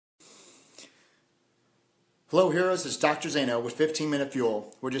Hello heroes, it's Dr. Zaino with 15-Minute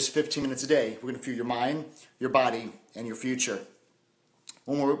Fuel. We're just 15 minutes a day. We're going to fuel your mind, your body, and your future.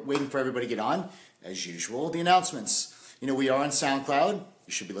 When we're waiting for everybody to get on, as usual, the announcements. We are on SoundCloud.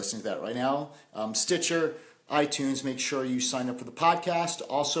 You should be listening to that right now. Stitcher, iTunes, make sure you sign up for the podcast.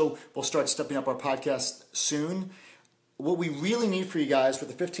 Also, we'll start stepping up our podcast soon. What we really need for you guys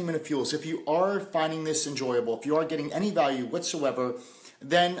with the 15-Minute Fuel is if you are finding this enjoyable, if you are getting any value whatsoever,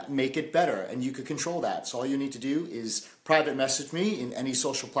 then make it better, and you can control that. So all you need to do is private message me in any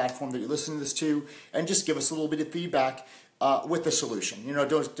social platform that you're listening to this to, and just give us a little bit of feedback with the solution.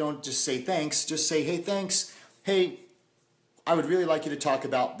 Don't just say thanks. Just say, hey, thanks. Hey, I would really like you to talk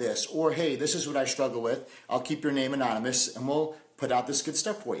about this, or hey, this is what I struggle with. I'll keep your name anonymous, and we'll put out this good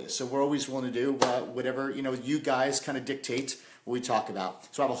stuff for you. So we're always willing to do whatever you guys kind of dictate what we talk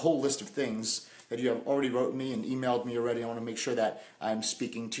about. So I have a whole list of things that you have already wrote me and emailed me already. I want to make sure that I'm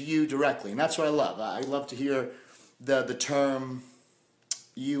speaking to you directly. And that's what I love. I love to hear the term,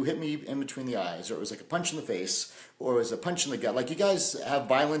 you hit me in between the eyes, or it was like a punch in the face, or it was a punch in the gut. Like, you guys have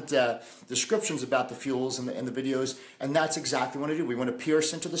violent descriptions about the fuels and the videos, and that's exactly what I do. We want to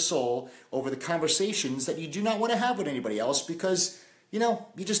pierce into the soul over the conversations that you do not want to have with anybody else because you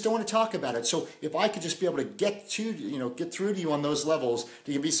just don't want to talk about it. So if I could just be able to get through to you on those levels,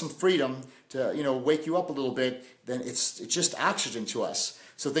 to give you some freedom, to wake you up a little bit, then it's just oxygen to us.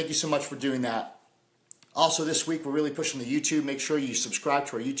 So thank you so much for doing that. Also this week we're really pushing the YouTube. Make sure you subscribe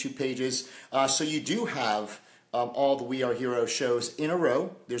to our YouTube pages so you do have all the We Are Heroes shows in a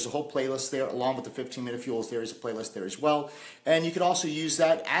row. There's a whole playlist there, along with the 15-Minute Fuels. There is a playlist there as well. And you can also use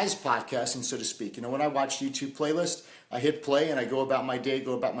that as podcasting, so to speak. When I watch YouTube playlist, I hit play and I go about my day,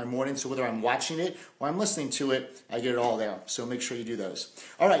 go about my morning. So whether I'm watching it or I'm listening to it, I get it all there. So make sure you do those.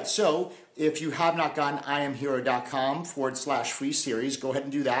 All right, so if you have not gone, iamhero.com/free series, go ahead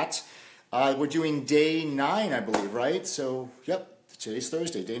and do that. We're doing day 9, I believe, right? So, yep, today's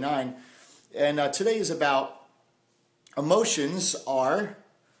Thursday, day 9. And today is about winning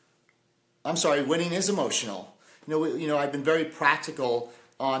is emotional. I've been very practical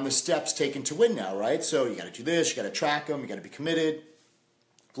on the steps taken to win now, right? So you got to do this, you got to track them, you got to be committed.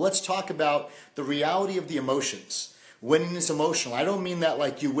 Let's talk about the reality of the emotions. Winning is emotional. I don't mean that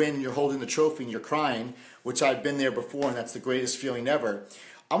like you win and you're holding the trophy and you're crying, which I've been there before, and that's the greatest feeling ever.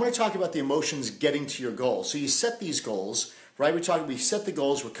 I'm going to talk about the emotions getting to your goal. So you set these goals, right? We set the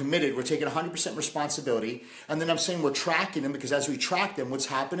goals, we're committed, we're taking 100% responsibility, and then I'm saying we're tracking them, because as we track them, what's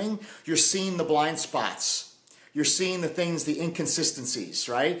happening? You're seeing the blind spots. You're seeing the things, the inconsistencies,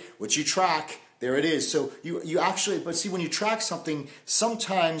 right? What you track, there it is. So you actually, but see, when you track something,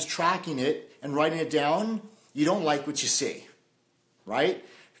 sometimes tracking it and writing it down, you don't like what you see, right?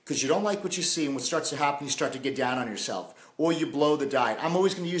 Because you don't like what you see, and what starts to happen, you start to get down on yourself. Or you blow the diet. I'm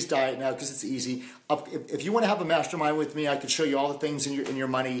always going to use diet now because it's easy. If you want to have a mastermind with me, I could show you all the things in your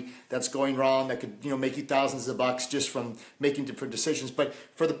money that's going wrong, that could make you thousands of bucks just from making different decisions. But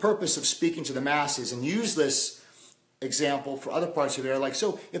for the purpose of speaking to the masses, and use this example for other parts of your life.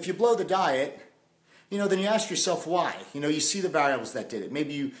 So if you blow the diet, then you ask yourself why. You see the variables that did it.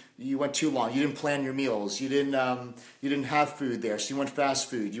 Maybe you went too long. You didn't plan your meals. You didn't have food there, so you went fast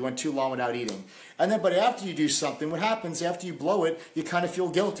food. You went too long without eating. But after you do something, what happens after you blow it? You kind of feel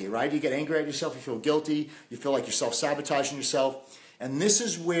guilty, right? You get angry at yourself. You feel guilty. You feel like you're self-sabotaging yourself. And this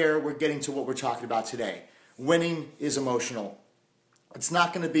is where we're getting to what we're talking about today. Winning is emotional. It's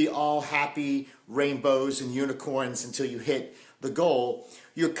not going to be all happy rainbows and unicorns until you hit the goal.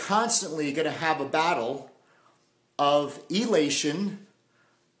 You're constantly going to have a battle of elation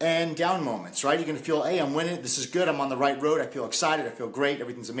and down moments, right? You're going to feel, hey, I'm winning, this is good, I'm on the right road, I feel excited, I feel great,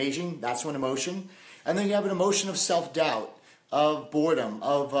 everything's amazing. That's one emotion. And then you have an emotion of self-doubt, of boredom,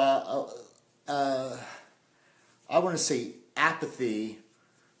 of, I want to say apathy,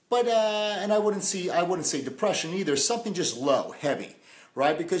 but, and I wouldn't say depression either, something just low, heavy.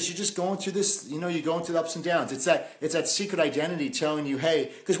 Right? Because you're just going through this, you're going through the ups and downs. It's that secret identity telling you,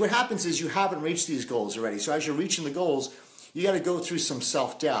 hey, because what happens is you haven't reached these goals already. So as you're reaching the goals, you got to go through some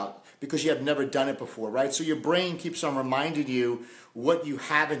self-doubt because you have never done it before, right? So your brain keeps on reminding you what you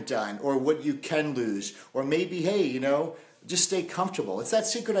haven't done or what you can lose. Or maybe, hey, just stay comfortable. It's that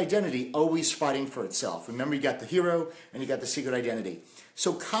secret identity always fighting for itself. Remember, you got the hero and you got the secret identity.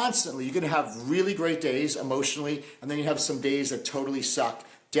 So constantly, you're going to have really great days emotionally, and then you have some days that totally suck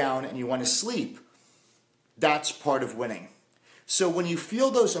down and you want to sleep. That's part of winning. So when you feel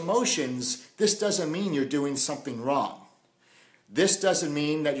those emotions, this doesn't mean you're doing something wrong. This doesn't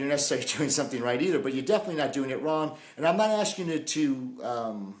mean that you're necessarily doing something right either, but you're definitely not doing it wrong. And I'm not asking you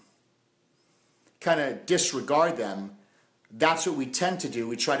to kind of disregard them. That's what we tend to do.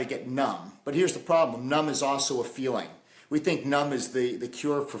 We try to get numb. But here's the problem. Numb is also a feeling. We think numb is the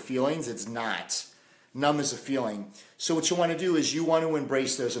cure for feelings. It's not. Numb is a feeling. So what you want to do is you want to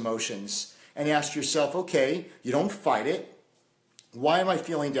embrace those emotions and ask yourself, okay, you don't fight it. Why am I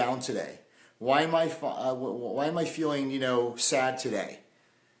feeling down today? Why am I feeling, sad today?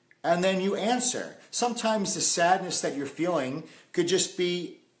 And then you answer. Sometimes the sadness that you're feeling could just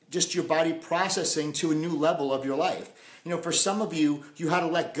be just your body processing to a new level of your life. For some of you, you had to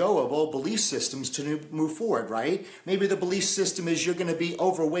let go of old belief systems to move forward, right? Maybe the belief system is you're going to be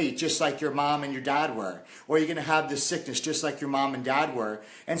overweight just like your mom and your dad were. Or you're going to have this sickness just like your mom and dad were.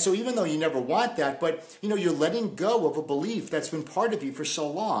 And so even though you never want that, but you're letting go of a belief that's been part of you for so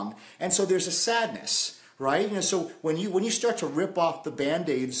long. And so there's a sadness, right? So when you start to rip off the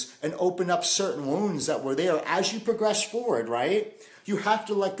Band-Aids and open up certain wounds that were there as you progress forward, right? You have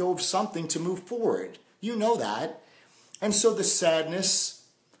to let go of something to move forward. You know that. And so the sadness,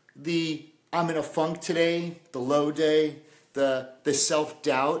 the I'm in a funk today, the low day, the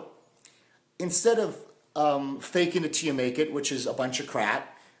self-doubt, instead of faking it till you make it, which is a bunch of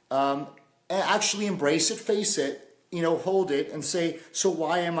crap, actually embrace it, face it, hold it and say, so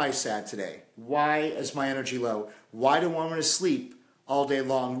why am I sad today? Why is my energy low? Why do I want to sleep all day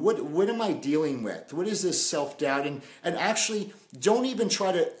long? What am I dealing with? What is this self-doubt? And actually don't even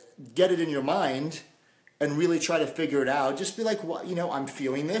try to get it in your mind and really try to figure it out. Just be like, well, I'm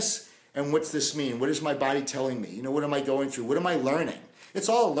feeling this, and what's this mean? What is my body telling me? What am I going through? What am I learning? It's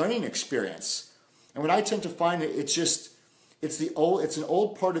all a learning experience. And what I tend to find, it's an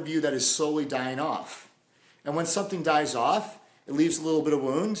old part of you that is slowly dying off. And when something dies off, it leaves a little bit of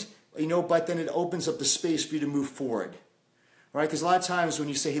wound, but then it opens up the space for you to move forward. Right? Because a lot of times when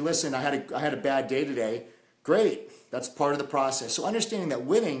you say, hey, listen, I had a bad day today, great. That's part of the process. So understanding that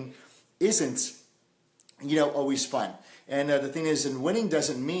winning isn't always fun. And the thing is, and winning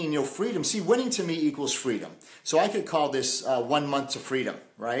doesn't mean, freedom. See, winning to me equals freedom. So I could call this 1 month to freedom,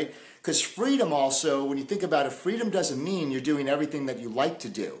 right? Because freedom also, when you think about it, freedom doesn't mean you're doing everything that you like to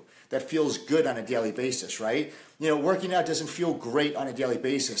do, that feels good on a daily basis, right? Working out doesn't feel great on a daily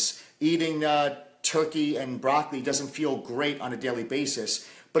basis. Eating turkey and broccoli doesn't feel great on a daily basis,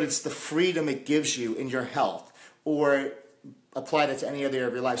 but it's the freedom it gives you in your health, or apply that to any other area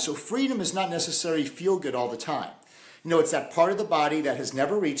of your life. So freedom is not necessarily feel good all the time. It's that part of the body that has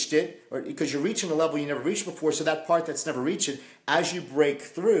never reached it, or because you're reaching a level you never reached before, so that part that's never reached it, as you break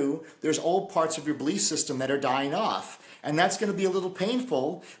through, there's old parts of your belief system that are dying off. And that's going to be a little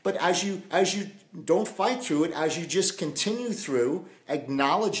painful, but as you don't fight through it, as you just continue through,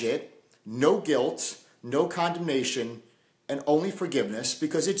 acknowledge it, no guilt, no condemnation, and only forgiveness,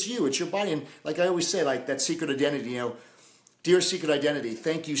 because it's you, it's your body. And like I always say, like that secret identity, dear secret identity,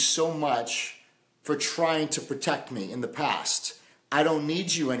 thank you so much for trying to protect me in the past. I don't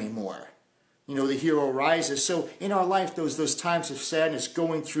need you anymore. The hero rises. So in our life, those times of sadness,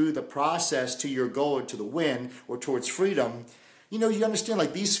 going through the process to your goal or to the win or towards freedom, you understand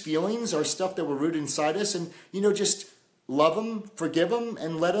like these feelings are stuff that were rooted inside us, and just love them, forgive them,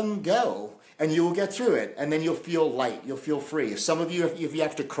 and let them go. And you will get through it. And then you'll feel light. You'll feel free. If some of you, if you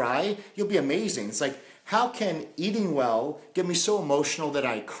have to cry, you'll be amazing. It's like, how can eating well get me so emotional that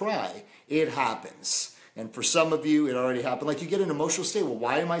I cry? It happens. And for some of you, it already happened. Like you get an emotional state. Well,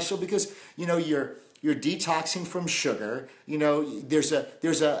 why am I so? Because, you're detoxing from sugar. There's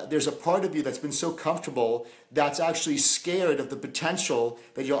a part of you that's been so comfortable that's actually scared of the potential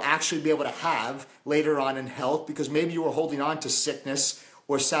that you'll actually be able to have later on in health, because maybe you were holding on to sickness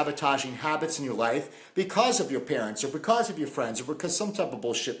or sabotaging habits in your life because of your parents or because of your friends or because some type of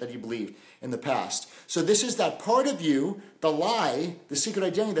bullshit that you believed in the past. So this is that part of you, the lie, the secret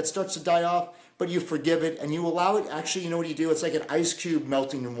identity that starts to die off, but you forgive it and you allow it. Actually, what do? It's like an ice cube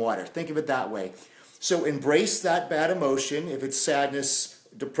melting in water. Think of it that way. So embrace that bad emotion. If it's sadness,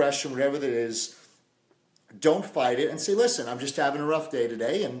 depression, whatever it is, don't fight it and say, listen, I'm just having a rough day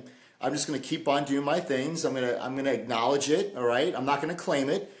today, and I'm just going to keep on doing my things. I'm going to acknowledge it. All right. I'm not going to claim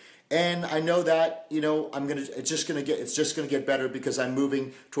it. And I know that, it's just going to get better because I'm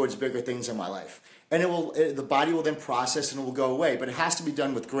moving towards bigger things in my life. And the body will then process and it will go away. But it has to be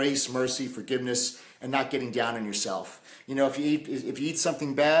done with grace, mercy, forgiveness, and not getting down on yourself. If you eat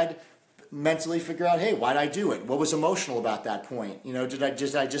something bad, mentally figure out, hey, why did I do it? What was emotional about that point? Did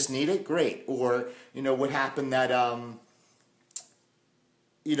I just need it? Great. Or, what happened that,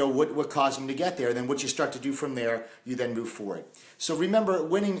 what caused them to get there. And then what you start to do from there, you then move forward. So remember,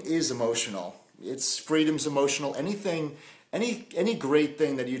 winning is emotional. Freedom's emotional. Any great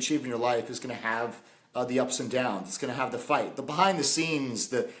thing that you achieve in your life is going to have the ups and downs. It's going to have the fight, the behind the scenes,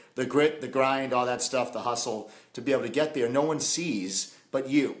 the grit, the grind, all that stuff, the hustle to be able to get there. No one sees but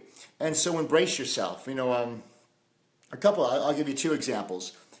you. And so embrace yourself. I'll give you two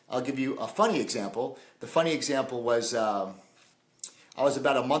examples. I'll give you a funny example. The funny example was I was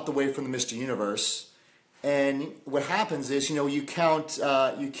about a month away from the Mr. Universe, and what happens is, you count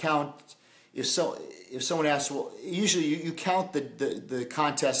if someone asks, well, usually you count the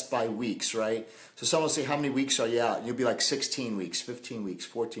contest by weeks, right? So someone will say, how many weeks are you out? And you'll be like 16 weeks, 15 weeks,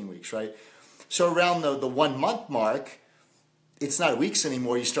 14 weeks, right? So around the 1 month mark, it's not weeks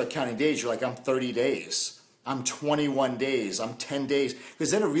anymore. You start counting days. You're like, I'm 30 days. I'm 21 days. I'm 10 days.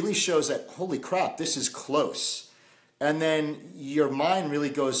 Because then it really shows that, holy crap, this is close. And then your mind really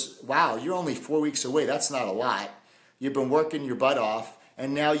goes, wow, you're only 4 weeks away. That's not a lot. You've been working your butt off.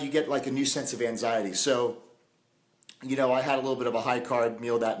 And now you get like a new sense of anxiety. So, I had a little bit of a high carb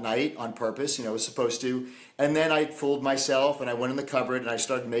meal that night on purpose, I was supposed to. And then I fooled myself and I went in the cupboard and I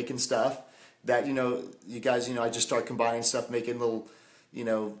started making stuff that, you guys, I just started combining stuff, making little,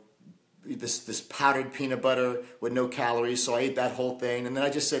 this powdered peanut butter with no calories. So I ate that whole thing. And then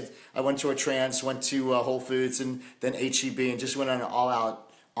I just said, I went to a trance, went to Whole Foods and then H-E-B and just went on an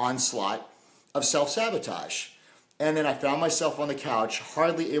all-out onslaught of self-sabotage. And then I found myself on the couch,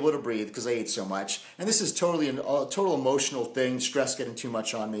 hardly able to breathe because I ate so much. And this is totally a total emotional thing, stress getting too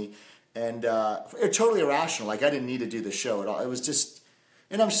much on me. And totally irrational. Like, I didn't need to do the show at all. It was just,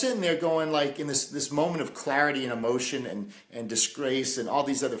 and I'm sitting there going, like, in this moment of clarity and emotion and disgrace and all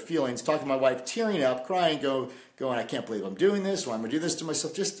these other feelings, talking to my wife, tearing up, crying, going, I can't believe I'm doing this. Why am I doing this to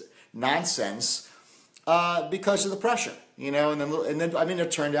myself? Just nonsense because of the pressure. And then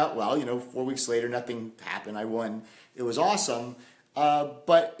it turned out well. 4 weeks later, nothing happened. I won. It was awesome,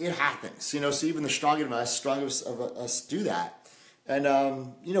 but it happens. So even the strongest of us do that.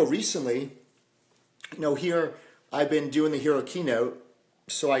 And recently, here I've been doing the hero keynote.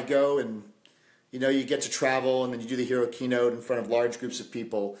 So I go and you get to travel, and then you do the hero keynote in front of large groups of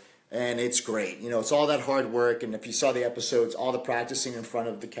people, and it's great. It's all that hard work, and if you saw the episodes, all the practicing in front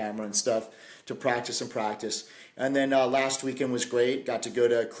of the camera and stuff to practice. And then last weekend was great. Got to go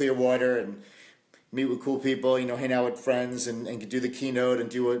to Clearwater and meet with cool people, hang out with friends and do the keynote and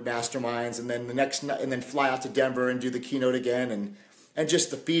do masterminds, and then and then fly out to Denver and do the keynote again, and just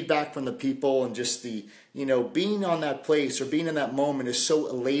the feedback from the people and just the, being on that place or being in that moment is so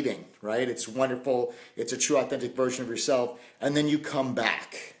elating, right? It's wonderful. It's a true, authentic version of yourself. And then you come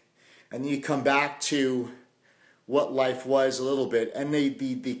back. And you come back to what life was a little bit. And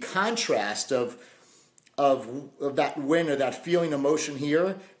the contrast of that win or that feeling emotion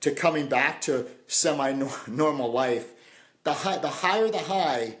here to coming back to semi-normal life, the higher the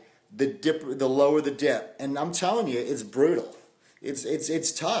high, the lower the dip. And I'm telling you, it's brutal.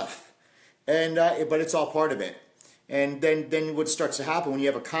 It's tough. And but it's all part of it. And then what starts to happen when you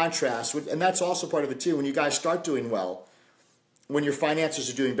have a contrast, and that's also part of it too, when you guys start doing well, when your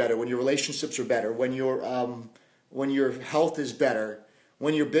finances are doing better, when your relationships are better, when your health is better,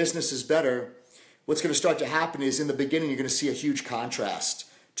 when your business is better, what's going to start to happen is in the beginning you're going to see a huge contrast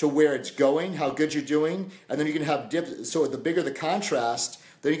to where it's going, how good you're doing, and then you're going to have dips. So the bigger the contrast,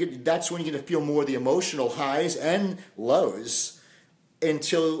 that's when you're going to feel more of the emotional highs and lows.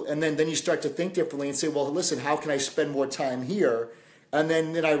 And then you start to think differently and say, well, listen, how can I spend more time here? And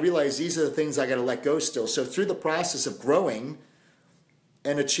then I realize these are the things I got to let go still. So through the process of growing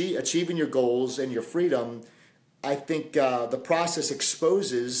and achieving your goals and your freedom, I think the process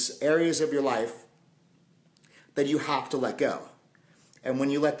exposes areas of your life that you have to let go. And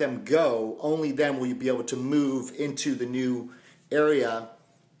when you let them go, only then will you be able to move into the new area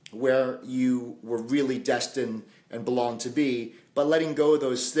where you were really destined and belong to be. But letting go of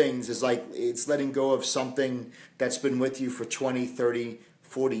those things is like, it's letting go of something that's been with you for 20, 30,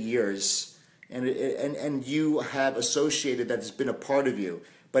 40 years. And you have associated that it's been a part of you,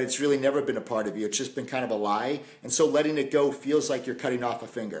 but it's really never been a part of you. It's just been kind of a lie. And so letting it go feels like you're cutting off a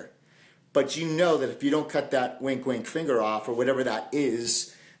finger. But you know that if you don't cut that wink, wink finger off, or whatever that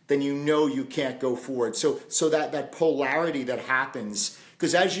is, then you know you can't go forward. So that polarity that happens,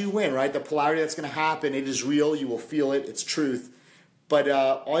 because as you win, right, the polarity that's going to happen, it is real, you will feel it, it's truth. But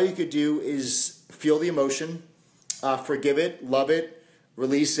all you could do is feel the emotion, forgive it, love it,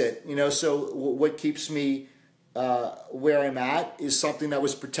 release it. So what keeps me where I'm at is something that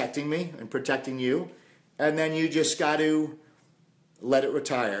was protecting me and protecting you. And then you just got to let it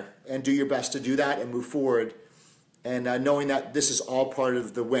retire and do your best to do that and move forward. And knowing that this is all part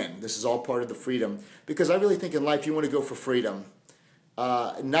of the win. This is all part of the freedom. Because I really think in life you want to go for freedom.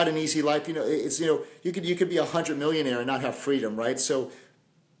 Not an easy life. You could be 100 millionaire and not have freedom, right? So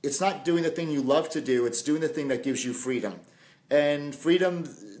it's not doing the thing you love to do. It's doing the thing that gives you freedom. And freedom,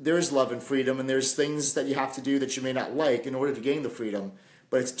 there is love in freedom, and there's things that you have to do that you may not like in order to gain the freedom.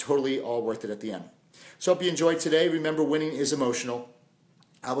 but it's totally all worth it at the end. So hope you enjoyed today. Remember, winning is emotional.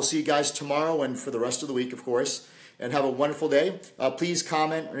 I will see you guys tomorrow and for the rest of the week, of course. And have a wonderful day. Please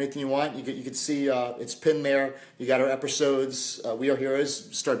comment or anything you want. You can see it's pinned there. You got our episodes, We Are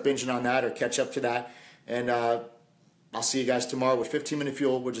Heroes. Start binging on that or catch up to that. And I'll see you guys tomorrow with 15-minute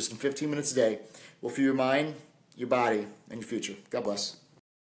fuel. We're just in 15 minutes a day. We'll fuel your mind, your body, and your future. God bless.